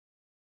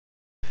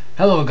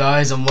Hello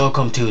guys and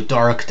welcome to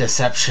Dark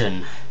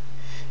Deception.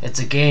 It's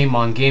a game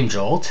on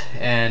GameJolt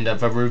and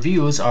the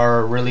reviews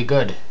are really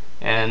good.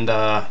 And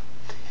I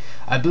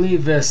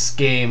believe this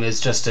game is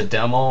just a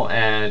demo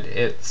and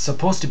it's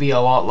supposed to be a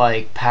lot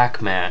like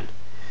Pac-Man.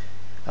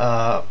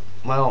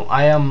 Well,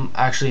 I am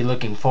actually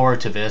looking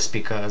forward to this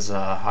because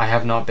I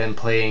have not been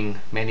playing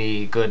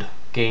many good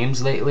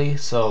games lately,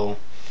 so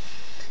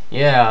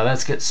yeah,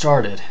 let's get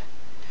started.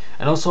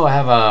 And also I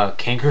have a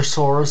canker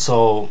sore,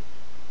 so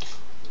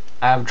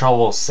I have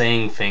trouble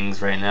saying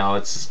things right now.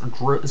 It's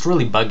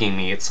really bugging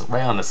me. It's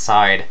right on the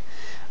side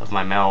of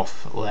my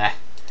mouth. Blech.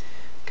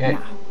 Okay.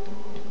 Now,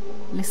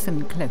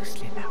 listen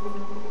closely now.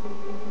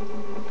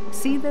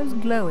 See those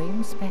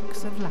glowing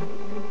specks of light?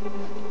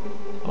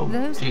 Oh,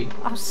 Those gee.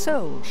 are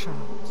soul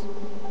shards.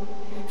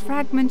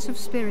 Fragments of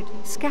spirit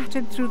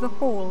scattered through the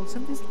halls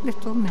of this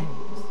little maze.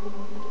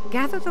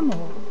 Gather them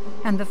all,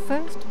 and the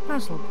first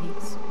puzzle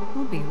piece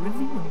will be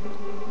revealed.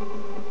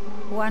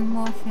 One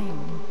more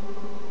thing.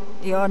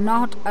 You're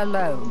not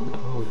alone.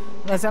 Oh.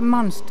 There's a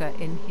monster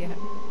in here.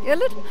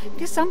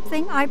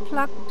 Something I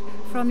plucked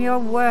from your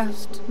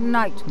worst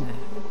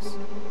nightmares.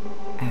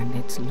 And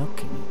it's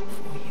looking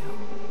for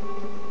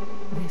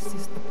you. This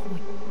is the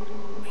point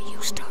where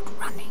you start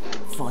running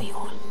for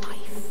your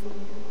life.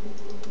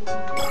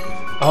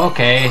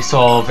 Okay,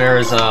 so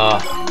there's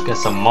I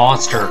guess a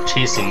monster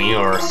chasing me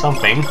or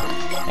something,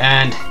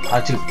 and I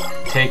have to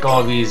take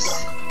all these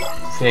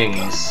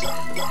things.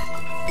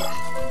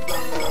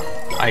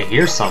 I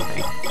hear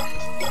something.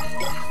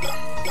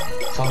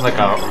 Sounds like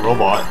a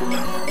robot.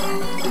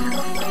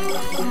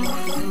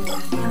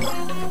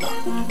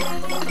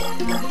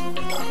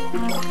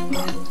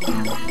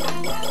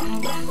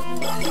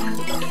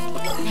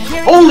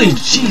 Holy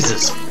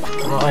Jesus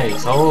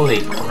Christ,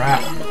 holy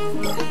crap.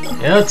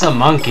 It's a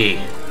monkey.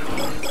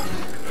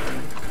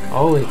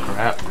 Holy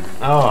crap.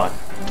 Oh,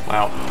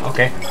 wow,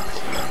 okay.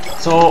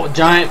 So,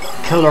 giant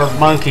killer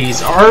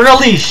monkeys are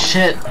really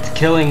shit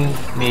killing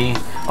me.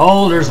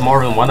 Oh, there's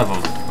more than one of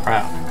them.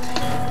 Crap.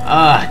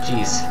 Ah,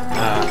 jeez.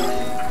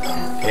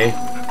 Okay.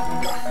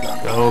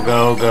 Go,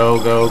 go, go,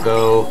 go,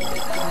 go.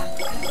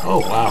 Oh,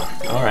 wow.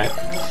 Alright.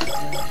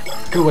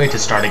 Good way to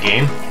start a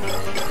game.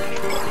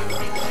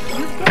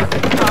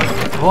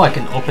 Oh, I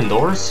can open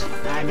doors?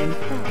 I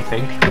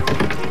think.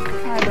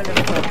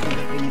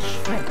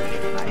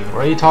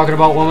 What are you talking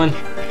about, woman?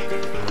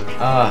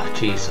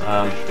 Jeez.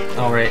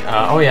 Alright.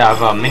 Oh, yeah, I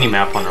have a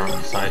mini-map on the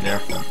right side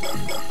there.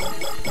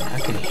 I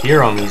can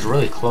hear him, he's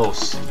really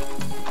close.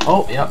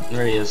 Oh, yep,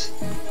 there he is.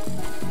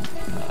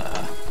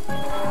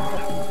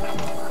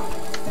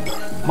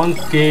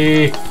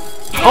 Monkey!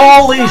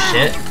 Holy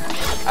shit!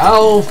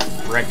 Oh,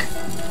 frick.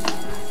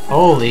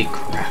 Holy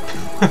crap.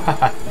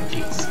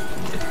 Jeez.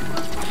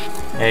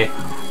 Hey.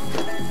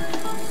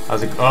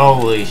 How's it?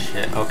 Holy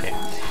shit, okay.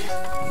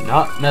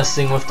 Not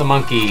messing with the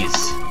monkeys.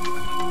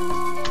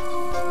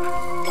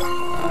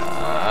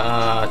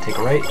 Take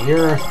a right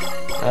here.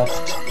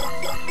 Left.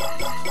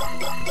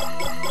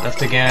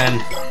 Left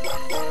again.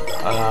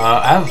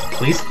 I have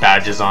police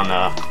badges on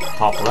the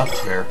top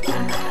left there.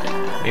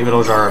 Maybe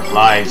those are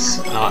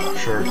lives, not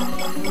sure.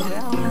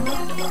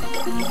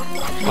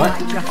 What?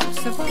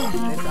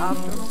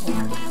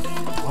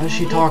 What is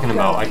she talking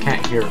about? I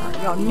can't hear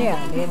her. You're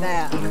nearly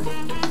there.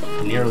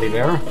 Nearly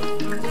there?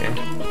 Okay.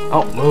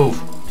 Oh, move.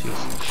 Jeez.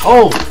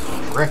 Oh,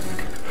 frick.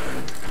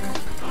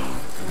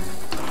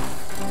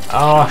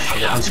 Oh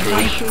shit, I'm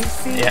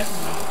screwed. Yeah.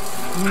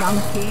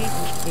 Monkey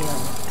kill.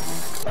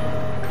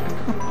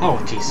 Oh,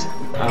 jeez.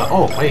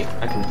 Oh, wait,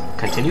 I can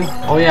continue?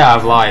 Oh, yeah, I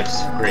have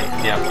lives. Great,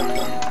 yeah.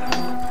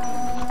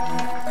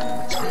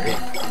 That's great.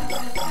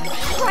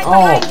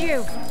 Oh,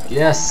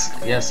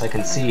 yes, I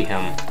can see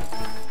him.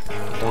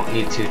 You don't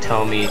need to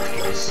tell me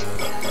twice.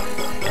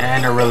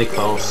 And they're really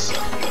close.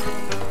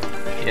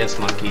 Yes,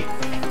 monkey.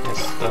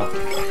 Yes,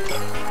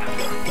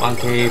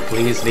 monkey,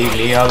 please leave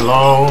me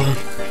alone.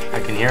 I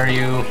can hear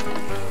you.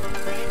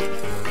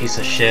 Piece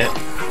of shit.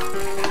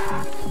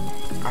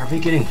 Are we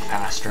getting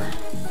faster?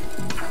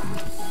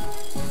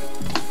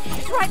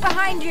 Right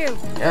behind you!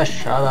 Yeah,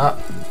 shut up.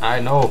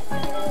 I know.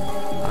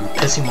 I'm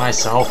pissing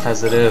myself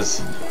as it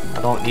is.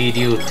 I don't need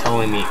you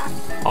telling me.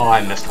 Oh,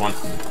 I missed one.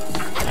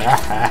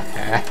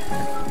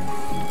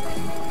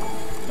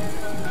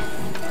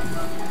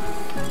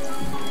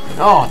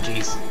 Oh,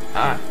 jeez.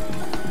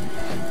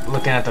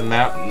 Looking at the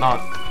map,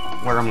 not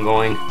where I'm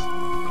going.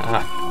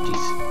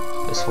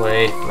 Jeez. This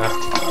way,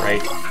 left,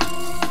 right.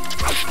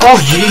 Oh,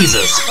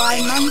 Jesus!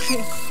 By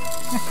monkey.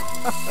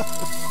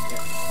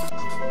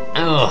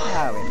 Ugh.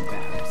 How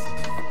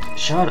embarrassing.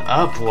 Shut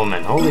up,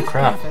 woman. Holy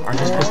crap. Aren't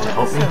you supposed to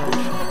help me?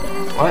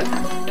 What?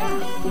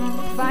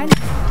 Fine.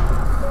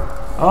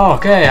 Oh,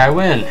 okay, I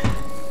win.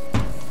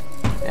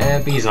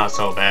 B's not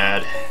so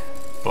bad.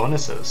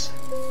 Bonuses.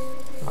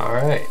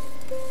 Alright.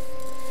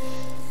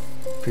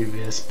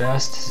 Previous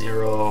best,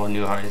 0,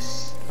 new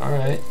highs.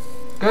 Alright.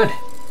 Good.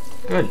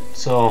 Good.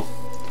 So,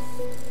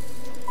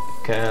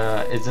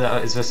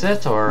 is this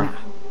it, or?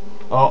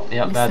 Oh,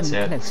 yep, that's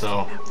it.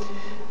 So,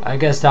 I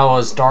guess that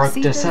was Dark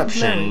See those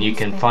Deception. glowing You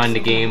can specks find the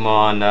above? game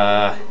on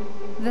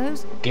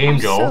Those Game are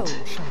Jolt.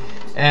 soul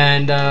shards.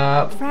 And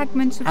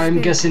Fragments of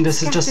I'm spirit guessing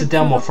this is just a scattered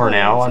demo through the for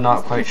now. halls I'm of not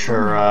this quite little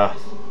sure. maze.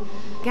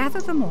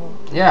 Gather them all,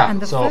 Yeah,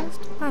 and the so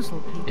first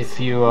puzzle piece if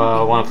you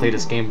will be want to play revealed.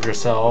 this game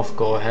yourself,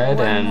 go ahead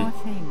One and more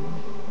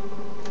thing.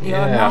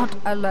 yeah. You're not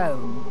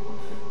alone.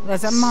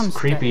 There's a monster.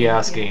 Creepy in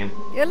ass here. game.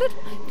 A little,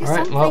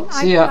 Alright, something well,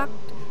 I see ya. plucked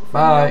from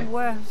Bye. your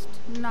worst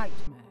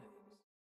nightmare.